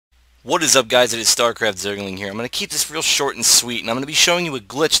What is up, guys? It is StarCraft Zergling here. I'm going to keep this real short and sweet, and I'm going to be showing you a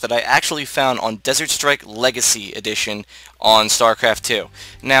glitch that I actually found on Desert Strike Legacy Edition on StarCraft 2.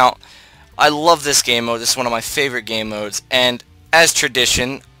 Now, I love this game mode. This is one of my favorite game modes, and as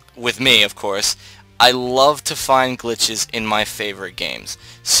tradition, with me of course, I love to find glitches in my favorite games.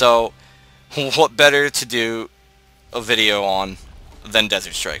 So, what better to do a video on than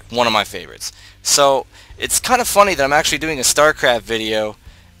Desert Strike, one of my favorites. So, it's kind of funny that I'm actually doing a StarCraft video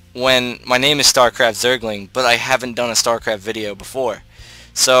when my name is StarCraft Zergling, but I haven't done a StarCraft video before.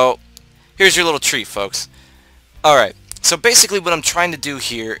 So, here's your little treat, folks. Alright, so basically what I'm trying to do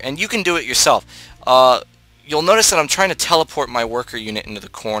here, and you can do it yourself, you'll notice that I'm trying to teleport my worker unit into the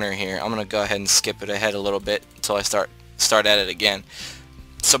corner here. I'm going to go ahead and skip it ahead a little bit until I start at it again.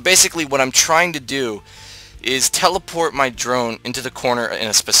 So basically what I'm trying to do is teleport my drone into the corner in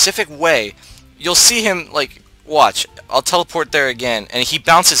a specific way. You'll see him, like, watch, I'll teleport there again, and he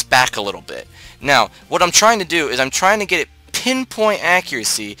bounces back a little bit. Now, what I'm trying to do is I'm trying to get it pinpoint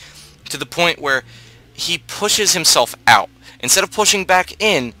accuracy to the point where he pushes himself out. Instead of pushing back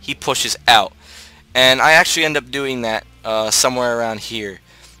in, he pushes out. And I actually end up doing that somewhere around here.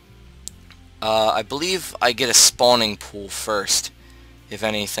 I believe I get a spawning pool first, if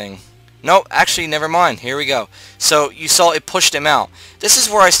anything. No, actually, never mind. Here we go. So, you saw it pushed him out. This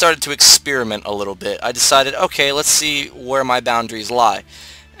is where I started to experiment a little bit. I decided, okay, let's see where my boundaries lie.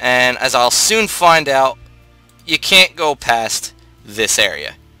 And as I'll soon find out, you can't go past this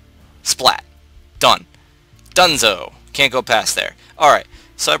area. Splat. Done. Dunzo. Can't go past there. Alright,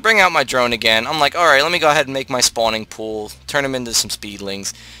 so I bring out my drone again. I'm like, alright, let me go ahead and make my spawning pool, turn them into some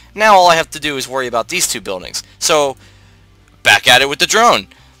speedlings. Now all I have to do is worry about these two buildings. So, back at it with the drone.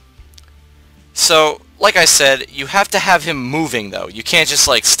 So, like I said, you have to have him moving, though. You can't just,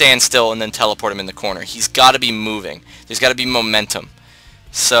 like, stand still and then teleport him in the corner. He's got to be moving. There's got to be momentum.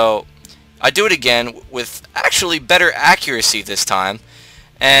 So, I do it again with actually better accuracy this time.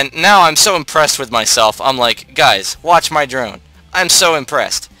 And now I'm so impressed with myself. I'm like, guys, watch my drone. I'm so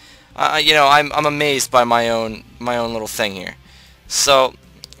impressed. You know, I'm amazed by my own little thing here. So,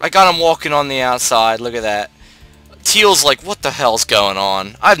 I got him walking on the outside. Look at that. Teal's like, what the hell's going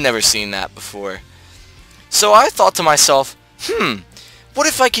on? I've never seen that before. So I thought to myself, what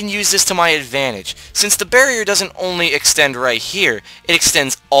if I can use this to my advantage? Since the barrier doesn't only extend right here, it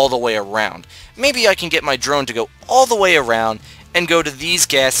extends all the way around. Maybe I can get my drone to go all the way around and go to these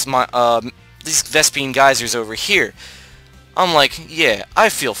these Vespene geysers over here. I'm like, yeah, I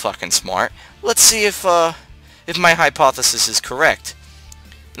feel fucking smart. Let's see if my hypothesis is correct.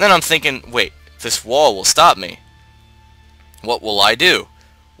 And then I'm thinking, wait, this wall will stop me. What will I do?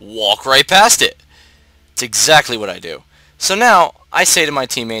 Walk right past it. It's exactly what I do. So now, I say to my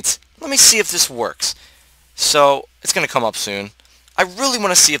teammates, let me see if this works. So, it's going to come up soon. I really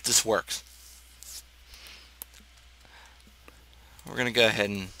want to see if this works. We're going to go ahead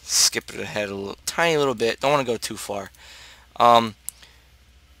and skip it ahead a tiny little bit. Don't want to go too far.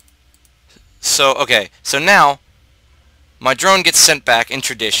 Okay. So now, my drone gets sent back in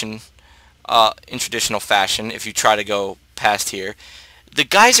traditional fashion if you try to go past here. The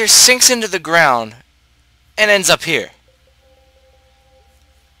geyser sinks into the ground and ends up here,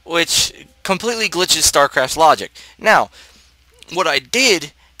 which completely glitches StarCraft's logic. Now, what I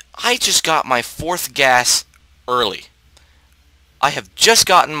did, I just got my 4th gas early. I have just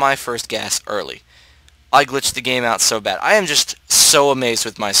gotten my 1st gas early. I glitched the game out so bad. I am just so amazed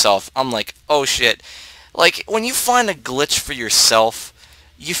with myself. I'm like, oh shit. Like, when you find a glitch for yourself,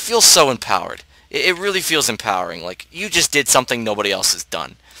 you feel so empowered. It really feels empowering. Like, you just did something nobody else has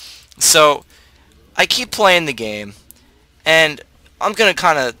done. So, I keep playing the game, and I'm going to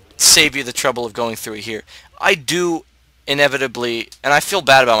kind of save you the trouble of going through it here. I do inevitably, and I feel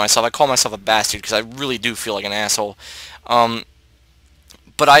bad about myself. I call myself a bastard because I really do feel like an asshole.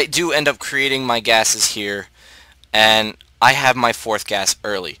 But I do end up creating my gases here, and I have my 4th gas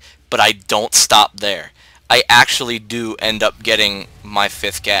early. But I don't stop there. I actually do end up getting my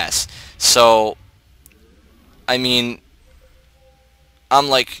 5th gas. So, I mean, I'm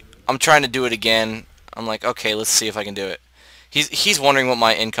trying to do it again. I'm like, okay, let's see if I can do it. He's wondering what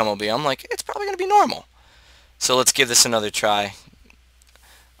my income will be. I'm like, it's probably going to be normal. So let's give this another try.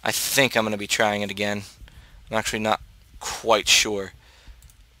 I think I'm going to be trying it again. I'm actually not quite sure.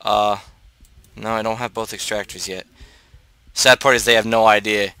 No, I don't have both extractors yet. Sad part is they have no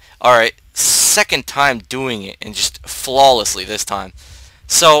idea. Alright, 2nd time doing it, and just flawlessly this time.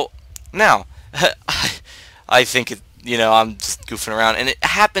 So, now, I think, I'm just goofing around, and it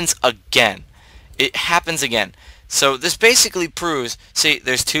happens again. It happens again. So, this basically proves, see,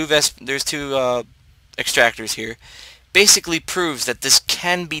 there's two extractors here. basically proves that this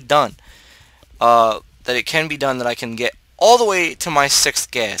can be done. That it can be done, that I can get all the way to my 6th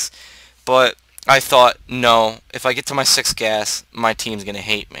gas. But I thought, no, if I get to my 6th gas, my team's going to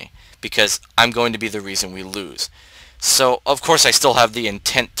hate me, because I'm going to be the reason we lose. So, of course, I still have the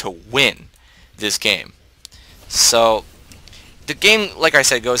intent to win this game. So, the game, like I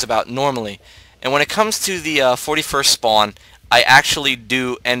said, goes about normally. And when it comes to the 41st spawn, I actually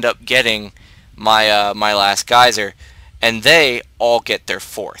do end up getting my my last geyser, and they all get their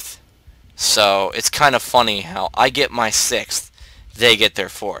 4th. So it's kind of funny how I get my 6th, they get their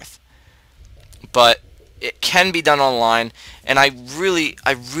 4th. But it can be done online, and I really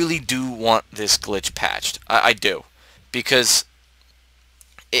do want this glitch patched. I do, because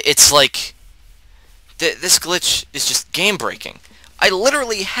it's like this glitch is just game breaking. I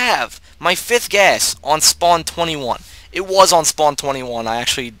literally have my 5th gas on spawn 21. It was on spawn 21. I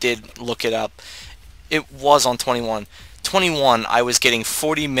actually did look it up. It was on 21. 21, I was getting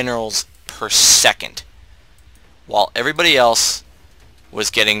 40 minerals per second, while everybody else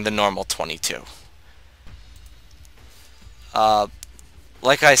was getting the normal 22.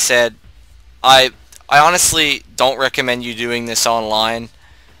 Like I said, I honestly don't recommend you doing this online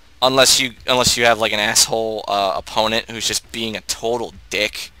unless you have like an asshole opponent who's just being a total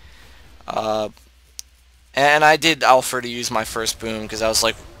dick. And I did offer to use my first boom because I was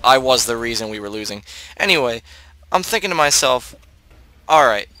like, I was the reason we were losing. Anyway, I'm thinking to myself,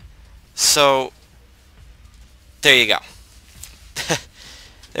 alright, so there you go.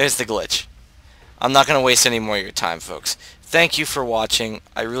 There's the glitch. I'm not going to waste any more of your time, folks. Thank you for watching.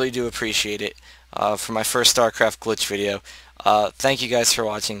 I really do appreciate it for my first StarCraft glitch video. Thank you guys for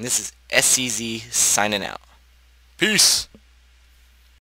watching. This is SCZ signing out. Peace!